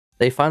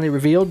They finally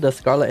revealed the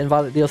Scarlet and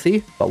Violet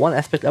DLC, but one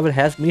aspect of it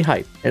has me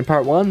hyped. In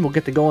part 1, we'll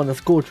get to go on a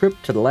school trip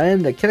to the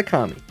land of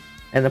Kitakami,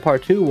 and in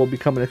part 2, we'll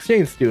become an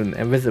exchange student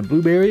and visit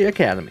Blueberry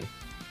Academy.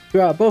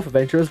 Throughout both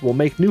adventures, we'll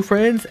make new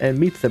friends and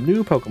meet some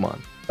new Pokemon.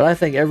 But I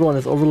think everyone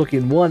is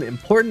overlooking one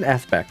important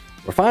aspect.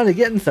 We're finally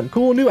getting some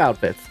cool new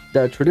outfits.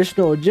 The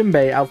traditional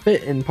Jimbei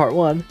outfit in part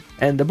 1,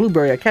 and the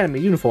Blueberry Academy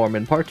uniform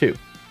in part 2.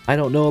 I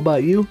don't know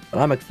about you, but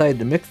I'm excited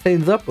to mix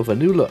things up with a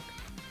new look.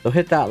 So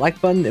hit that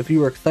like button if you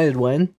were excited when